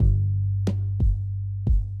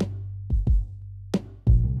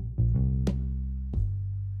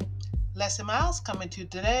Leslie Miles coming to you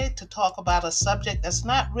today to talk about a subject that's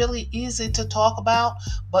not really easy to talk about,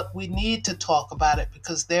 but we need to talk about it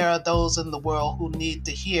because there are those in the world who need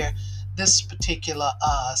to hear this particular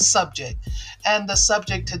subject. And the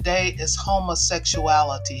subject today is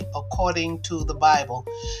homosexuality according to the Bible.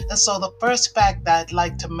 And so the first fact I'd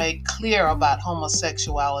like to make clear about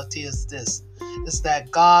homosexuality is this, is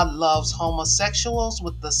that God loves homosexuals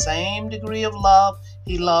with the same degree of love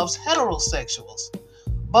he loves heterosexuals.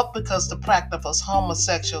 But because the practice of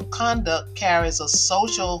homosexual conduct carries a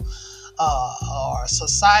social or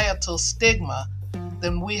societal stigma,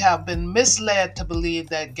 then we have been misled to believe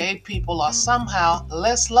that gay people are somehow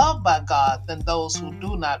less loved by God than those who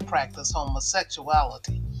do not practice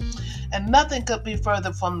homosexuality. And nothing could be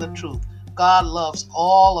further from the truth. God loves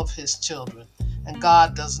all of his children, and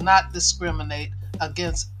God does not discriminate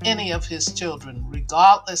against any of his children,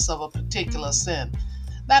 regardless of a particular sin.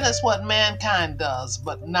 That is what mankind does,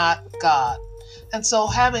 but not God. And so,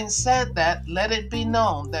 having said that, let it be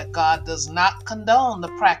known that God does not condone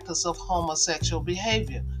the practice of homosexual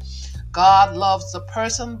behavior. God loves the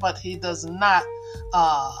person, but he does not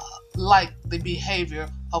like the behavior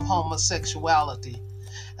of homosexuality.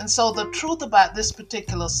 And so the truth about this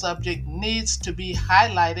particular subject needs to be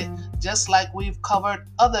highlighted, just like we've covered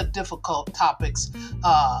other difficult topics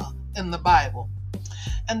in the Bible.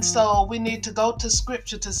 And so we need to go to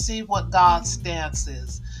Scripture to see what God's stance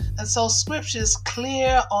is. And so Scripture is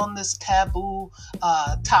clear on this taboo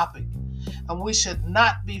topic. And we should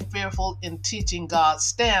not be fearful in teaching God's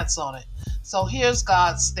stance on it. So here's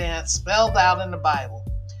God's stance spelled out in the Bible.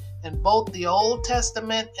 In both the Old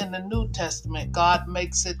Testament and the New Testament, God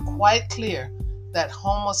makes it quite clear that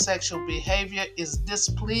homosexual behavior is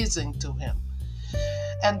displeasing to him.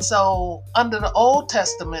 And so, under the Old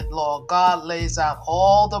Testament law, God lays out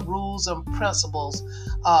all the rules and principles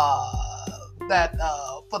that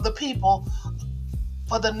for the people,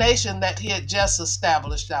 for the nation that he had just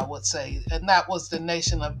established, I would say, and that was the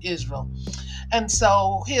nation of Israel. And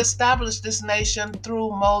so he established this nation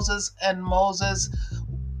through Moses, and Moses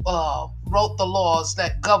wrote the laws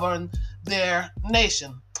that govern their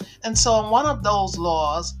nation. And so in one of those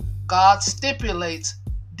laws, God stipulates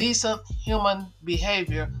decent human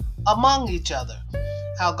behavior among each other,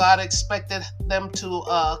 how God expected them to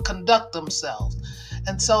conduct themselves.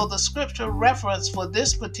 And so the scripture reference for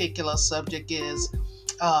this particular subject is,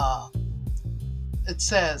 it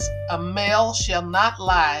says, a male shall not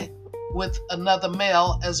lie with another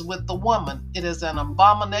male as with the woman. It is an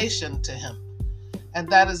abomination to him. And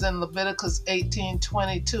that is in Leviticus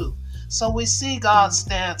 18:22. So we see God's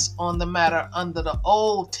stance on the matter under the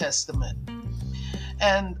Old Testament.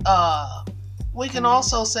 And we can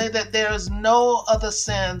also say that there is no other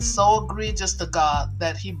sin so egregious to God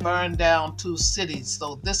that he burned down 2 cities.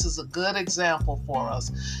 So this is a good example for us.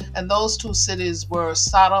 And those 2 cities were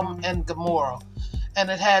Sodom and Gomorrah. And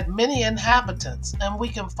it had many inhabitants. And we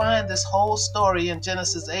can find this whole story in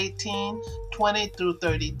Genesis 18:20 through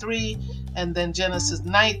 33, and then Genesis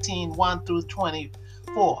 19:1 through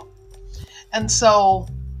 24. And so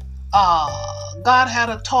God had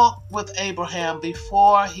a talk with Abraham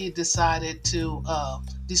before he decided to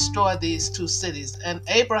destroy these 2 cities. And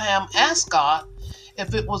Abraham asked God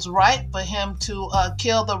if it was right for him to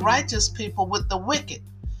kill the righteous people with the wicked.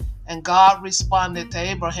 And God responded to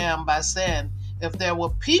Abraham by saying, if there were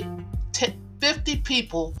 50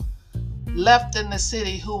 people left in the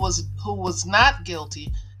city who was not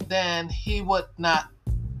guilty, then he would not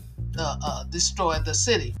destroy the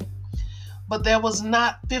city. But there was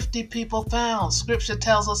not 50 people found. Scripture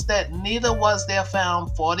tells us that neither was there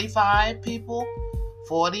found 45 people,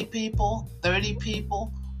 40 people, 30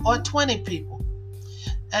 people, or 20 people.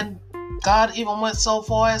 And God even went so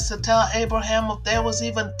far as to tell Abraham if there was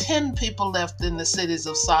even 10 people left in the cities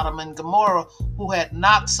of Sodom and Gomorrah who had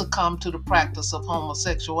not succumbed to the practice of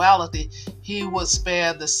homosexuality, he would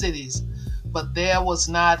spare the cities. But there was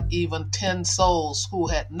not even 10 souls who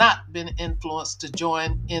had not been influenced to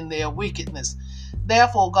join in their wickedness.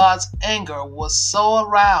 Therefore, God's anger was so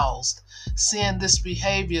aroused, seeing this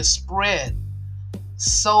behavior spread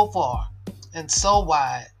so far and so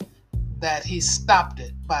wide, that he stopped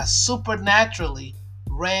it by supernaturally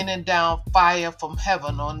raining down fire from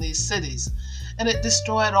heaven on these cities. And it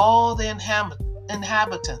destroyed all the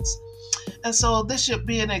inhabitants. And so this should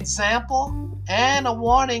be an example and a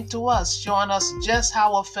warning to us, showing us just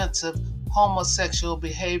how offensive homosexual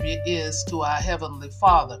behavior is to our Heavenly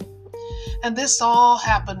Father. And this all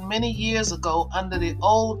happened many years ago under the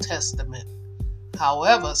Old Testament.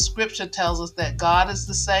 However, Scripture tells us that God is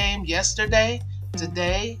the same yesterday,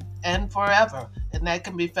 today, and forever. And that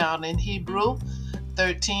can be found in Hebrew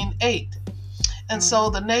 13:8. And so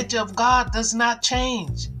the nature of God does not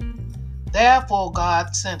change. Therefore,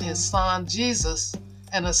 God sent his son Jesus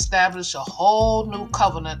and established a whole new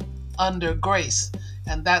covenant under grace,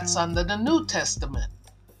 and that's under the New Testament.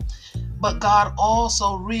 But God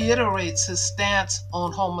also reiterates his stance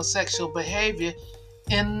on homosexual behavior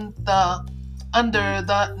under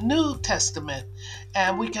the New Testament.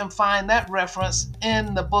 And we can find that reference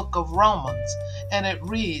in the book of Romans. And it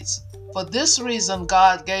reads, "For this reason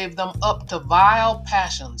God gave them up to vile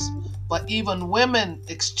passions, but even women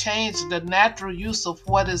exchanged the natural use of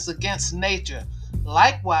what is against nature.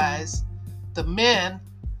 Likewise, the men,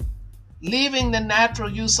 leaving the natural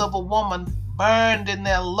use of a woman, burned in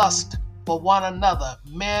their lust for one another,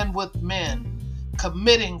 men with men,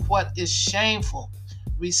 committing what is shameful,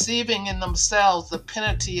 receiving in themselves the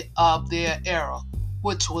penalty of their error,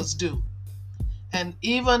 which was due. And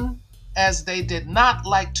even as they did not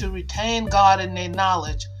like to retain God in their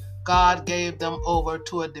knowledge, God gave them over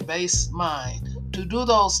to a debased mind to do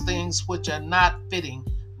those things which are not fitting."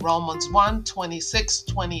 Romans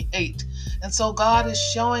 1:26-28. And so God is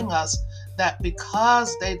showing us that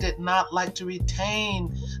because they did not like to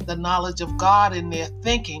retain the knowledge of God in their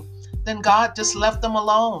thinking, then God just left them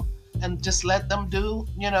alone and just let them do,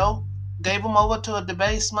 gave them over to a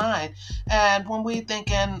debased mind. And when we think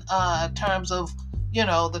in terms of,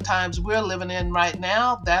 the times we're living in right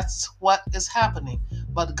now, that's what is happening.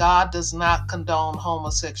 But God does not condone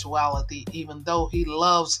homosexuality, even though he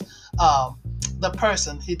loves the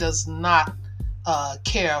person. He does not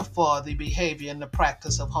care for the behavior and the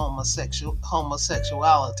practice of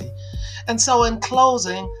homosexuality. And so in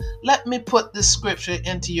closing, let me put this scripture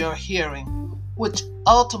into your hearing, which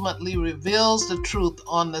ultimately reveals the truth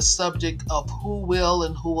on the subject of who will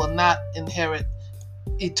and who will not inherit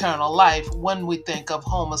eternal life when we think of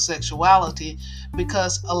homosexuality,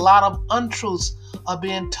 because a lot of untruths are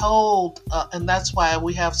being told, and that's why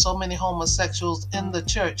we have so many homosexuals in the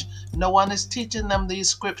church. No one is teaching them these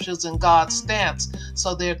scriptures in God's stance,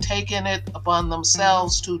 so they're taking it upon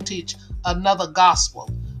themselves to teach another gospel.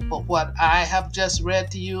 But what I have just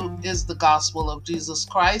read to you is the gospel of Jesus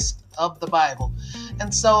Christ of the Bible.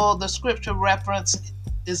 And so the scripture reference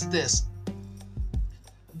is this: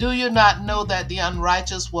 "Do you not know that the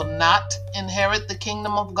unrighteous will not inherit the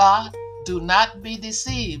kingdom of God? Do not be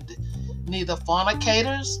deceived. Neither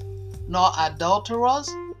fornicators, nor adulterers,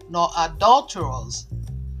 nor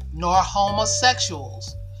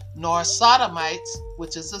homosexuals, nor sodomites,"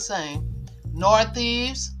 which is the same, "nor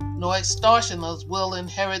thieves, nor extortioners will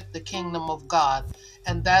inherit the kingdom of God."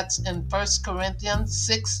 And that's in 1 Corinthians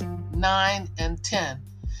 6:9-10.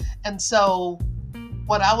 And so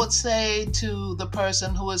what I would say to the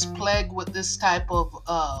person who is plagued with this type of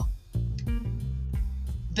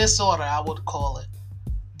disorder, I would call it,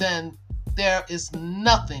 then there is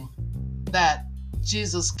nothing that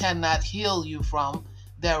Jesus cannot heal you from.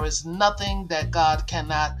 There is nothing that God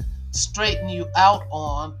cannot straighten you out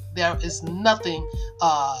on. There is nothing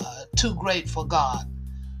too great for God.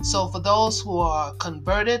 So for those who are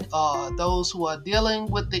converted or those who are dealing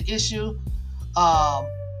with the issue,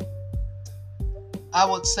 I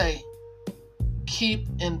would say keep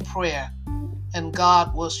in prayer, and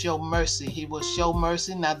God will show mercy. He will show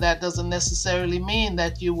mercy. Now, that doesn't necessarily mean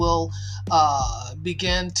that you will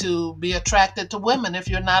begin to be attracted to women if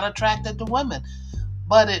you're not attracted to women,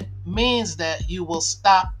 but it means that you will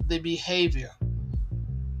stop the behavior,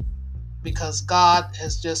 because God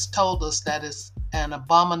has just told us that it's an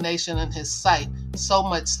abomination in his sight, so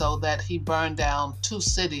much so that he burned down 2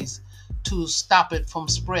 cities to stop it from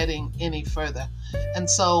spreading any further. And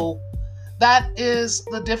so that is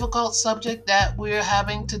the difficult subject that we're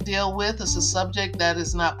having to deal with. It's a subject that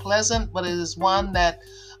is not pleasant, but it is one that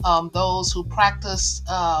those who practice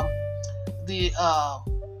the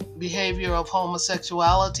behavior of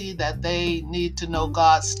homosexuality, that they need to know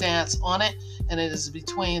God's stance on it. And it is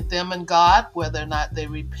between them and God, whether or not they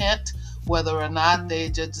repent, whether or not they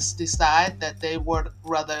just decide that they would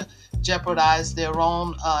rather jeopardize their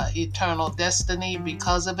own eternal destiny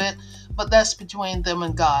because of it. But that's between them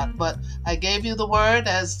and God. But I gave you the word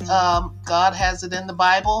as God has it in the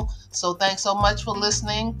Bible. So thanks so much for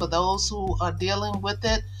listening. For those who are dealing with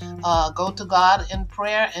it, go to God in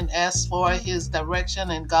prayer and ask for his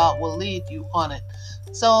direction, and God will lead you on it.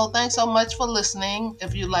 So thanks so much for listening.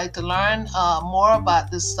 If you'd like to learn more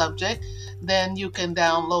about this subject, then you can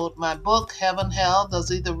download my book, Heaven, Hell,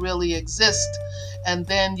 Does Either Really Exist? And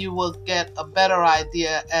then you will get a better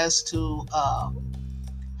idea as to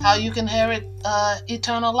how you can inherit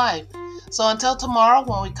eternal life. So until tomorrow,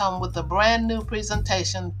 when we come with a brand new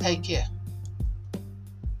presentation, take care.